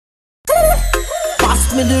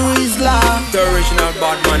me the Rizla. The original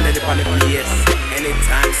bad man in the place.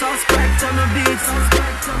 Anytime. Suspect on the beat.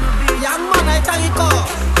 Young man, I tell you go.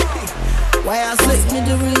 Why I slip me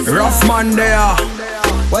the Rizla? Rough man there.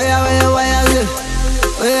 Why I slip?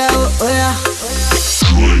 Where?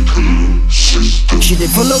 She dey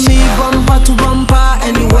follow me bumper to bumper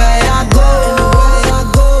anywhere I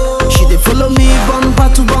go. She dey follow me bumper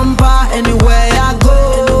to bumper anywhere I go.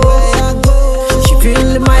 She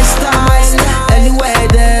feeling my style anywhere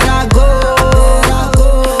that I go.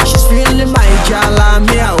 She's feeling my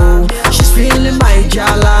jalamia, oh. She's feeling my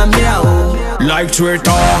jalamia, oh. Like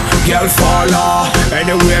Twitter, girl follow.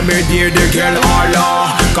 Anywhere me dear the girl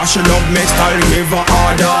holla. Cause she love me style, give her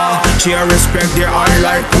order. She respect the eye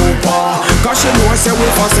like Cooper. Cause she know say we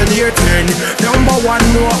fascinating. Number one,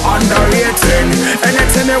 no underrating.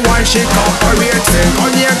 Anything they want, she cooperating.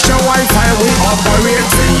 Connection Wi-Fi, we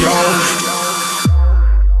operating, yo.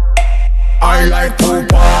 I like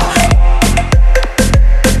Cooper.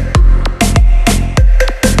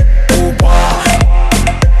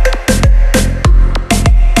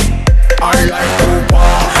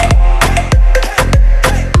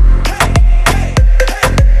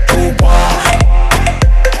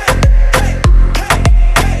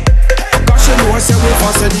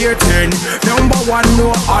 Number one,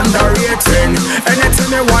 no underrating. Anything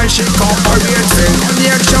they want, she cooperating. On the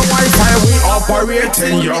extra Wi-Fi, we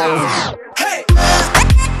operating, yo. Hey!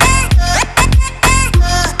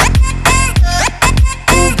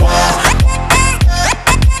 Cooper.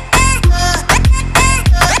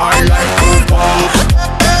 I like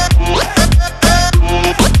Cooper.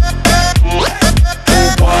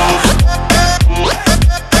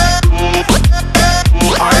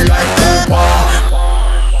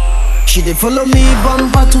 She dey follow me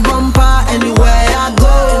bumper to bumper anywhere I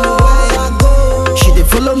go. She dey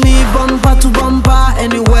follow me bumper to bumper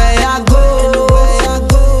anywhere I go.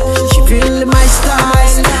 She feeling my style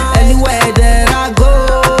anywhere that I go.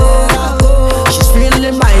 She's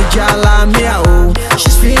feeling my jalamia, oh.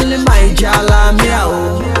 She's feeling my jalamia,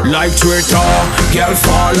 oh. Like Twitter, girl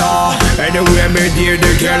follow. Anywhere me dear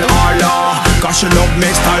the girl holla. Cause she love me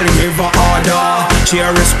style, give her order. She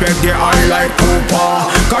respect the eye like Cooper.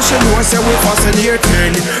 Cause she know say we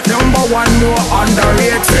fascinating. Number one, no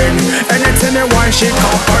underrating. Anything they want, she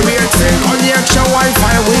cooperating. Connection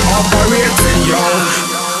Wi-Fi, we operating, yo.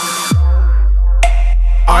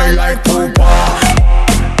 I like Cooper.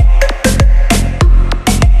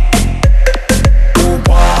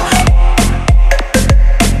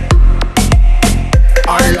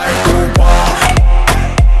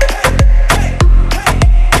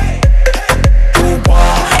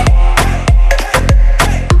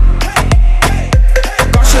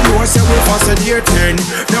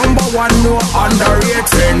 Number one, no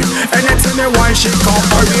underrating. Anything they want, she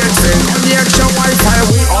cooperating. On the extra Wi-Fi,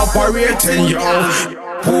 we operating, yo.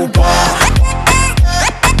 Poopa.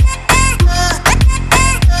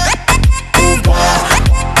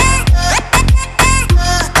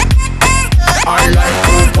 I like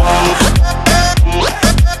Poopa.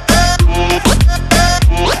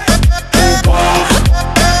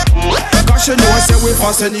 Cause she know say we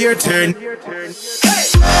fascinating.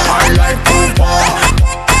 I like Poopa.